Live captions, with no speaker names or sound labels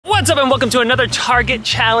What's up and welcome to another Target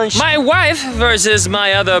challenge. My wife versus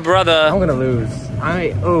my other brother. I'm gonna lose.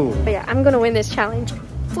 But yeah, I'm gonna win this challenge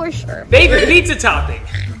for sure. Favorite pizza topping?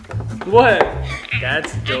 What?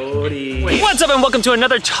 That's Jody. What's up and welcome to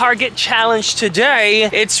another Target challenge. Today,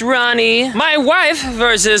 it's Ronnie, my wife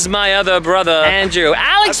versus my other brother, Andrew.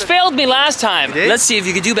 Alex failed me last time. Let's see if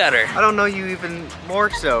you could do better. I don't know you even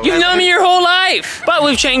more so. You've known me your whole life. But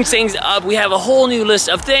we've changed things up. We have a whole new list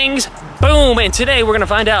of things. Boom, and today we're gonna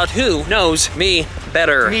find out who knows me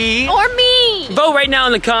better. Me? Or me! Vote right now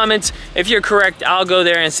in the comments. If you're correct, I'll go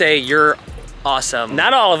there and say you're awesome.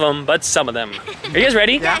 Not all of them, but some of them. Are you guys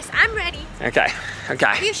ready? Yes, I'm ready. Okay,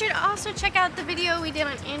 okay. You should also check out the video we did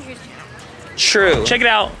on Andrew's channel. True. Check it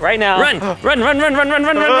out right now. Run, run, run, run, run, run, run,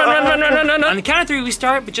 run, run, run, run, run, run. On the count of 3, we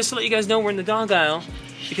start, but just to let you guys know, we're in the dog aisle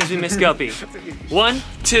because we missed Guppy. 1,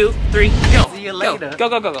 2, 3, go. See you later. Go,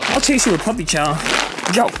 go, go, go. I'll chase you with puppy chow.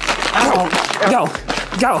 Go. Go. Go.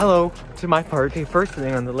 Go. Hello to my part. Okay, first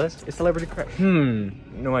thing on the list is celebrity crush.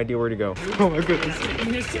 No idea where to go. Oh my goodness.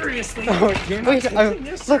 Seriously. Oh, wait,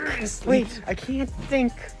 look, wait, I can't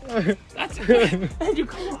think. That's okay. Andrew,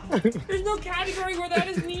 come on. There's no category where that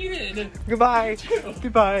is needed. Goodbye.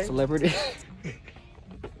 Goodbye. Celebrity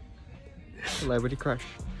crush.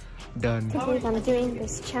 Done. I can't believe I'm doing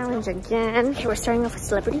this challenge again. Okay, we're starting off with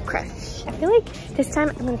celebrity crush. I feel like this time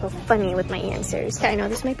I'm gonna go funny with my answers. Okay, I know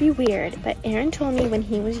this might be weird, but Aaron told me when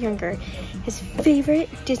he was younger, his favorite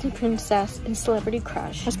Disney princess and celebrity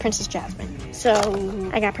crush was Princess Jasmine. So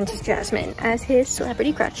I got Princess Jasmine as his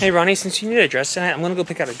celebrity crush. Hey Ronnie, since you need a dress tonight, I'm gonna go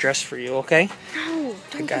pick out a dress for you, okay? No,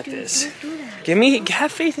 I got this. Don't do that.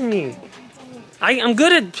 Have faith in me. I'm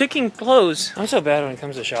good at picking clothes. I'm so bad when it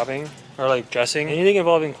comes to shopping or like dressing. Anything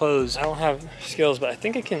involving clothes, I don't have skills, but I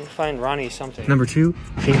think I can find Ronnie something. Number 2,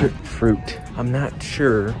 favorite fruit. I'm not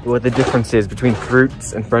sure what the difference is between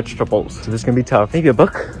fruits and vegetables, so this is gonna be tough. Maybe a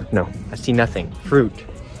book? No, I see nothing. Fruit.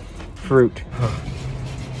 Okay,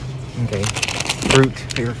 fruit,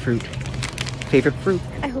 favorite fruit. Favorite fruit.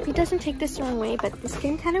 I hope he doesn't take this the wrong way, but this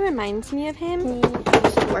game kind of reminds me of him. He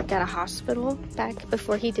used to work at a hospital back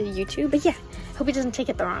before he did YouTube. But yeah, hope he doesn't take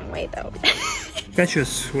it the wrong way though. Got you a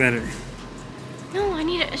sweater. No, I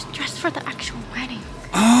need a dress for the actual wedding.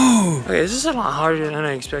 Oh! Okay, this is a lot harder than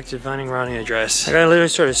I expected finding Ronnie a dress. Like, I literally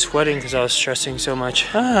started sweating because I was stressing so much.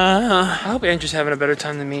 I hope Andrew's having a better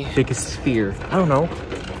time than me. Biggest fear. I don't know.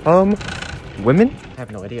 Women? I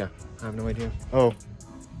have no idea. Oh.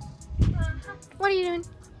 What are you doing?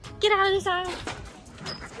 Get out of this aisle.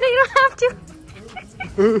 No, you don't have to.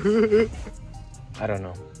 I don't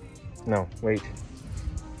know. No, wait.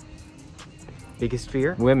 Biggest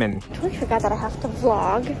fear? Women. I totally forgot that I have to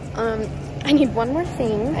vlog. I need one more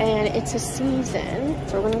thing, and it's a season.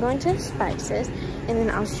 So we're gonna go into spices, and then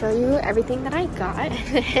I'll show you everything that I got,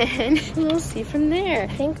 and then we'll see from there. I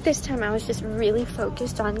think this time I was just really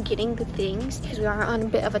focused on getting the things because we are on a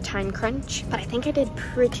bit of a time crunch, but I think I did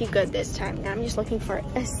pretty good this time. Now I'm just looking for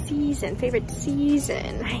a season, favorite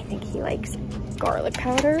season. I think he likes garlic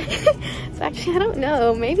powder. So actually, I don't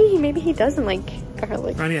know. Maybe he doesn't like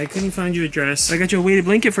garlic. Ronnie, I couldn't find you a dress. I got you a weighted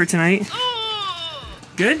blanket for tonight.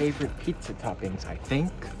 Good? Favorite pizza toppings, I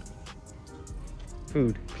think.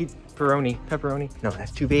 Food. Pepperoni. No,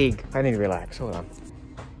 that's too big. I need to relax. Hold on.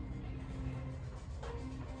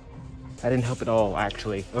 That didn't help at all,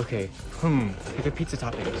 actually. Okay. Favorite pizza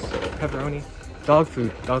toppings. Pepperoni. Dog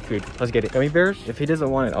food. Let's get it. Gummy bears? If he doesn't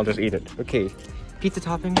want it, I'll just eat it. Okay. Pizza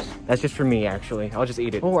toppings? That's just for me, actually. I'll just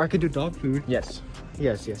eat it. Oh, I could do dog food. Yes.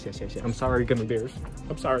 I'm sorry, gummy bears.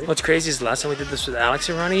 I'm sorry. What's crazy is the last time we did this with Alex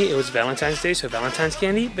and Ronnie, it was Valentine's Day, so Valentine's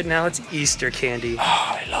candy, but now it's Easter candy. Oh,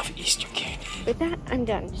 I love Easter candy. With that, I'm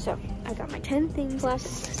done. So I got my 10 things plus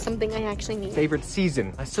something I actually need. Favorite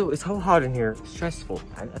season. It's so hot in here. Stressful.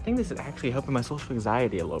 I think this is actually helping my social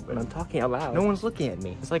anxiety a little bit. I'm talking out loud. No one's looking at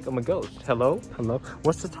me. It's like I'm a ghost. Hello?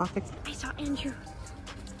 What's the topic? I saw Andrew.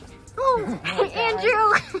 Oh,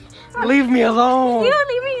 Andrew! Leave me alone! You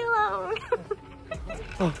leave me alone!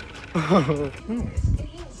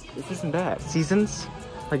 This isn't bad. Seasons?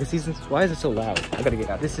 Like a seasons? Why is it so loud? I gotta get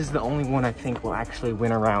out. This is the only one I think will actually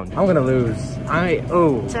win a round. I'm gonna lose.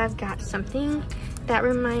 So I've got something that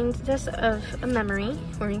reminds us of a memory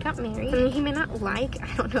where we got married. Something he may not like.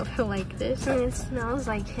 I don't know if he'll like this. And it smells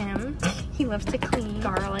like him. He loves to clean.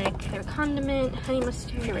 Garlic, favorite condiment, honey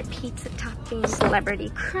mustard, favorite pizza topping,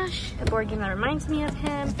 celebrity crush, a board game that reminds me of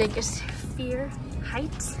him, his biggest fear,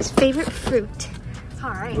 heights, his favorite fruit.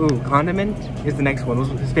 All right. Ooh, condiment is the next one.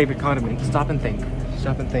 What's his favorite condiment? Stop and think.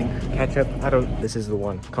 Ketchup. This is the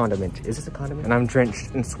one. Condiment. Is this a condiment? And I'm drenched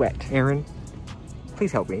in sweat. Aaron,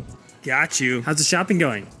 please help me. Got you. How's the shopping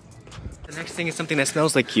going? The next thing is something that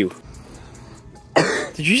smells like you.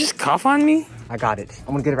 Did you just cough on me? I got it. I'm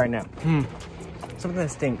gonna get it right now. Something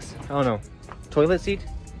that stinks. I don't know. Toilet seat?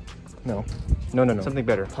 No. No. Something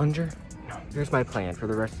better. Plunger? No. Here's my plan for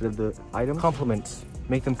the rest of the items. Compliments.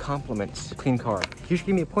 Make them compliments. Clean car. You should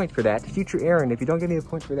give me a point for that. Future Aaron, if you don't give me a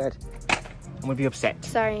point for that, I'm gonna be upset.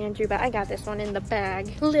 Sorry, Andrew, but I got this one in the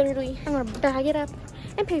bag. Literally, I'm gonna bag it up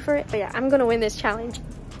and pay for it. But yeah, I'm gonna win this challenge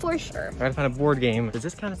for sure. I gotta find a board game. Does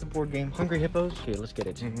this count as a board game? Hungry Hippos? Okay, let's get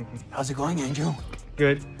it. How's it going, Andrew?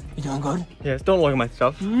 Good. You doing good? Yes, don't look at my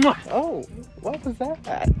stuff. Oh, what was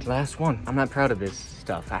that? Last one. I'm not proud of this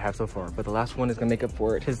stuff I have so far, but the last one is gonna make up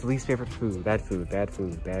for it. His least favorite food. Bad food, bad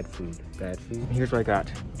food, bad food, bad food. And here's what I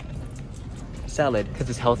got. Salad, because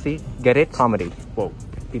it's healthy. Get it? Comedy. Whoa,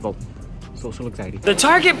 people. Social anxiety. The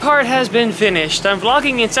Target part has been finished. I'm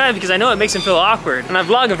vlogging inside because I know it makes him feel awkward, and I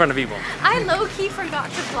vlog in front of people. I low-key forgot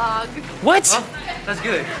to vlog. What? That's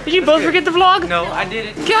good. Did you both forget to vlog? No, I did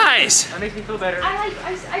it. Guys! That makes me feel better. I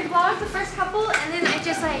vlogged the first couple, and then I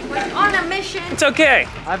just like went on a mission. It's okay.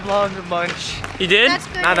 I vlogged a bunch. You did? That's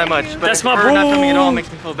good. Not that much, Andrew. but That's my her not filming at all boo.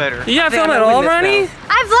 makes me feel better. You not I think film I'm at gonna all, win this Ronnie? now.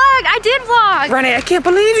 I did vlog. Ronnie, I can't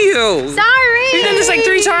believe you. Sorry. You've done this like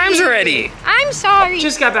 3 times already. I'm sorry.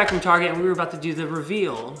 Just got back from Target and we were about to do the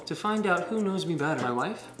reveal to find out who knows me better, my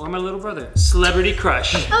wife or my little brother. Celebrity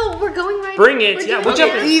crush. Oh, we're going right Bring now? it. We're Yeah, doing we'll it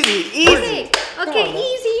jump now? in. Easy. Okay,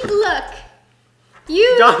 easy. Look.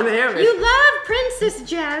 You love Princess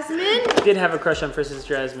Jasmine. Did have a crush on Princess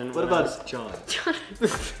Jasmine. What about John?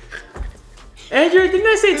 Andrew, didn't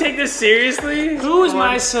I say take this seriously? Who is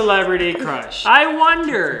my celebrity crush? I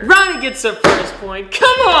wonder. Ronnie gets the first point.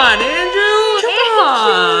 Come on, Andrew. Come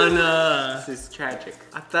on. This is tragic.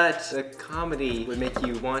 I thought a comedy would make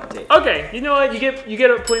you want it. Okay, you know what? You get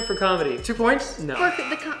a point for comedy. 2 points? No.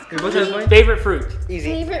 Both have points? Favorite fruit. Easy.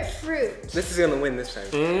 Favorite fruit. This is gonna win this time.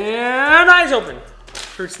 And eyes open.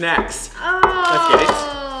 Fruit snacks.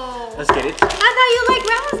 Oh. Let's get it. I thought you like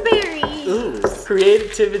raspberries. Ooh.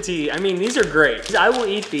 Creativity. I mean, these are great. I will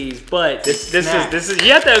eat these, but this is Snacks.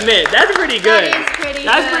 you have to admit that's pretty good. That is pretty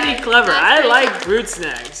That's good. pretty clever. That's I pretty like good. fruit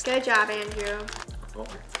snacks. Good job, Andrew.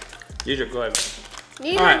 These are good.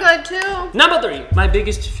 These All are right. good too. Number 3, my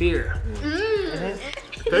biggest fear.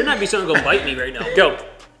 Better not be something gonna bite me right now. Go.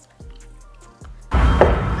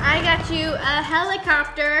 I got you a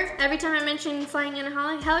helicopter. Every time I mention flying in a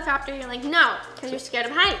helicopter, you're like, no, because you're scared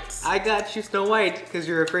of heights. I got you Snow White because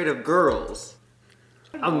you're afraid of girls.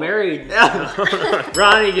 I'm married.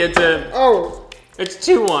 Ronnie gets a. Oh. It's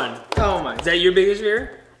 2-1. Oh my. Is that your biggest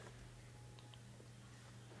fear?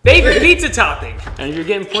 Favorite pizza topping. And you're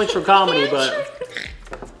getting points for comedy, but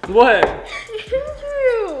what?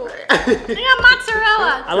 Andrew. I got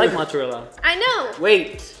mozzarella. I like mozzarella. I know.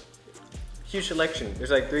 Wait. Huge selection.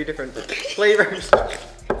 There's like 3 different flavors.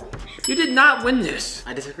 You did not win this.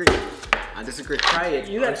 I disagree. Try it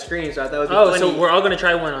You on got- screen, so I thought it would be Oh, funny. so we're all gonna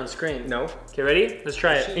try one on screen. No. Okay, ready? Let's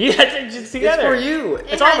try it. Yeah, just together. It's for you. It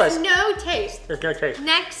It's all of has us. no taste. There's no taste.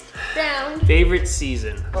 Next round. Favorite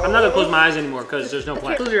season. I'm not gonna close my eyes anymore because there's no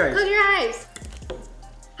point. Close your eyes. Close your eyes.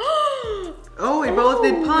 Oh, we both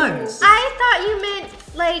did puns. I thought you meant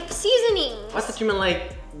like seasonings. I thought you meant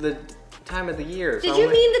like the time of the year. Did you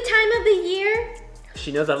mean the time of the year?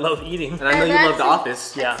 She knows I love eating. And I know you love The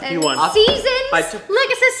Office. Yeah, And you won. Seasons? By Look, two-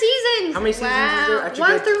 it says seasons. How many seasons is there? I should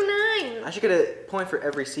 1 get- through 9. I should get a point for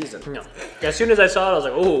every season. No. As soon as I saw it, I was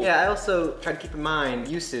like, oh. Yeah, I also tried to keep in mind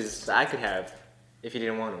uses that I could have if you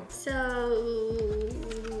didn't want them. So...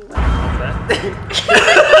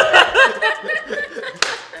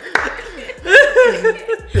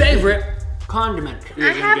 Favorite condiment. I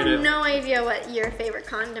have no idea what your favorite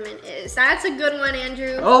condiment is. That's a good one,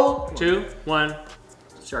 Andrew. Oh! 2, 1.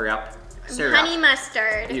 Syrup. Honey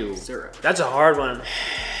mustard. Ew. Syrup. That's a hard one.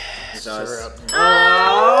 Syrup.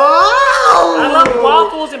 Oh! I love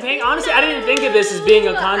waffles and pancakes. Honestly, I didn't think of this as being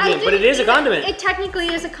a condiment, but it is a condiment. It technically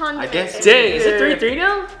is a condiment. I guess. Dang, is it 3-3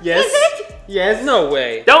 now? Yes. Is it? Yes. No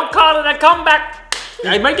way. Don't call it a comeback.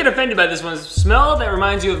 I might get offended by this one. Smell that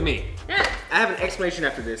reminds you of me. Yeah. I have an explanation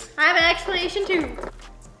after this. I have an explanation too.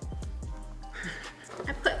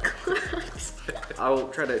 I put Clorox. I'll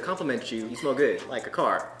try to compliment you. You smell good, like a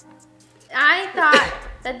car. I thought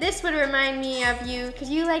that this would remind me of you because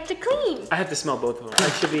you like to clean. I have to smell both of them. I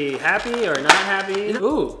should be happy or not happy.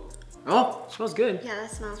 Ooh, Oh, smells good. Yeah,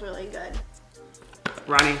 that smells really good.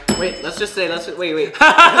 Ronnie. wait. Let's just say. Wait. Wait,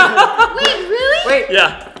 really? Wait.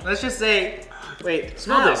 Yeah. Let's just say. Wait.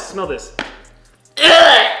 Smell how? this. Smell this.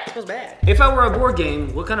 smells bad. If I were a board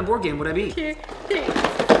game, what kind of board game would I be?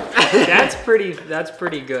 That's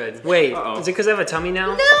pretty good. Wait, is it because I have a tummy now?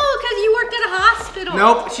 No, because you worked at a hospital.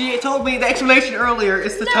 Nope, she told me the explanation earlier.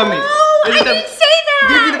 It's the tummy. No, I didn't say that.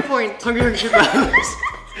 Give me the point. Hungry hippos.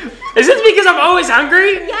 Is this because I'm always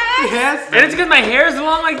hungry? Yes. Yes. And it's because my hair is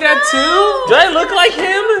long like that too? Do I look like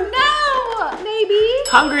him? No, maybe.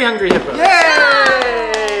 Hungry hippo.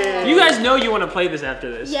 Yay! You guys know you want to play this after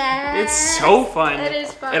this. Yes. It's so fun. It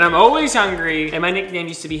is fun. And I'm always hungry, and my nickname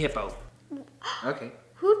used to be Hippo. Okay.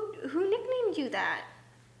 Who nicknamed you that?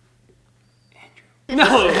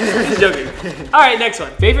 No, just joking. All right, next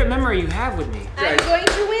one. Favorite memory you have with me? I'm going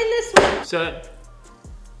to win this one. So,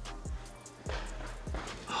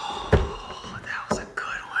 that was a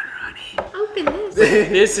good one, Ronnie. Open this.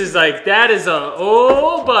 This is like, that is a,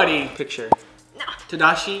 oh buddy picture. No.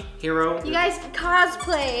 Tadashi, hero. You guys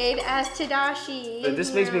cosplayed as Tadashi. But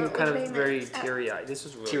this makes me kind of Baymax. very teary-eyed. This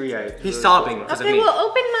was really Teary-eyed. He's really sobbing cool. because of Okay, me. well,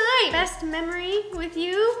 open mine. Best memory with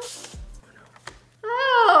you?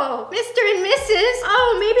 Oh, Mr. and Mrs.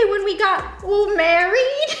 Oh, maybe when we got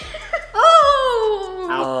married? Oh.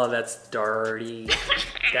 Oh, that's dirty.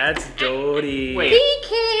 That's dirty. Wait. We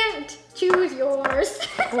can't choose yours.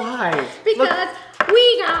 Why? Because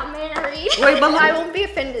we got married. Wait, but look. I won't be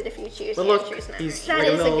offended if you choose. But Can't look, choose memory. he's That like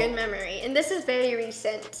a is little- a good memory, and this is very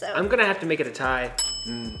recent. So. I'm gonna have to make it a tie.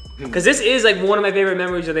 Because this is like one of my favorite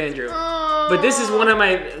memories with Andrew. But this is one of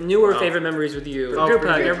my newer favorite memories with you. Oh, Group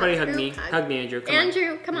pretty hug, good. everybody hug Group me. hug. Hug me, Andrew, come on.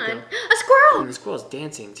 Andrew, come on. go. A squirrel. And the squirrel's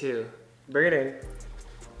dancing too. Bring it in.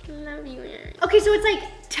 Love you, Aaron. Okay, so it's like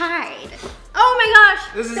tied. Oh my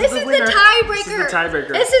gosh. This is the the winner. tiebreaker. This is the tiebreaker.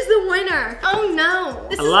 This is the winner. Oh no.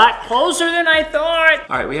 This A is lot closer than I thought.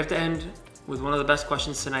 All right, we have to end with one of the best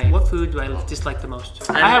questions tonight. What food do I dislike the most?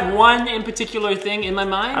 I have one in particular thing in my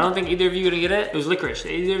mind. I don't think either of you are gonna get it. It was licorice.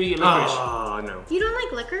 Either of you get licorice. Oh, no. You don't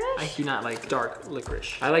like licorice? I do not like dark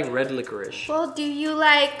licorice. I like red licorice. Well, do you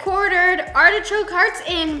like quartered artichoke hearts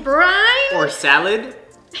in brine? Or salad?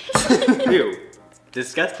 Ew.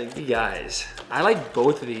 Disgusting. You guys, I like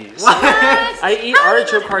both of these. What? I eat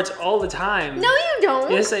artichoke hearts all the time. No, you don't.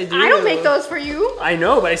 Yes, I do. I don't make those for you. I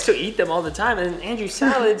know, but I still eat them all the time. And Andrew,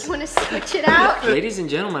 salads. Want to switch it out? Ladies and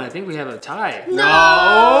gentlemen, I think we have a tie. No!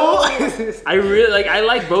 I really like. I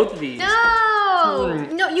like both of these. No.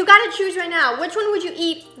 No, you gotta choose right now. Which one would you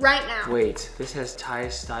eat right now? Wait, this has Thai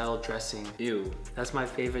style dressing. Ew. That's my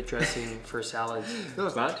favorite dressing for salads. No,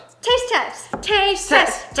 it's not. Taste test. Taste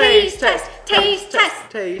test. Taste test. Taste test.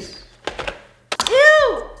 Taste.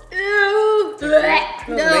 Ew. Ew. Smells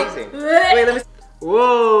amazing. Wait, let me.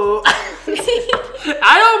 Whoa.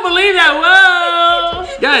 I don't believe that.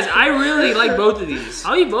 Whoa, guys, I really like both of these.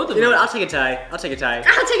 I'll eat both of them. You know what? I'll take a tie. I'll take a tie.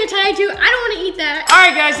 I'll take a tie too. I don't want to eat that. All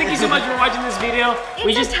right, guys, thank you so much for watching this video.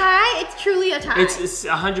 It's a tie. It's truly a tie. It's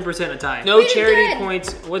 100% a tie. No We did charity good.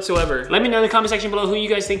 points whatsoever. Let me know in the comment section below who you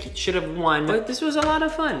guys think should have won. But this was a lot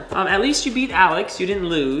of fun. At least you beat Alex. You didn't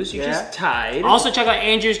lose. You just tied. Also, check out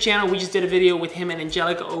Andrew's channel. We just did a video with him and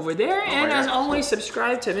Angelica over there. And as always,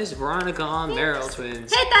 subscribe to Miss Veronica Merrell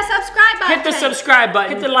Twins. Hit that subscribe button. Hit the subscribe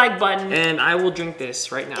button. Hit the like button. And I will drink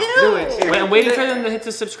this right now. Ew. Do it. Wait, I'm waiting for them to hit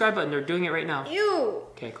the subscribe button. They're doing it right now. Ew.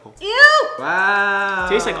 Okay, cool. Ew. Wow.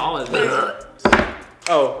 Tastes like olives.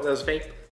 Oh, that was fake.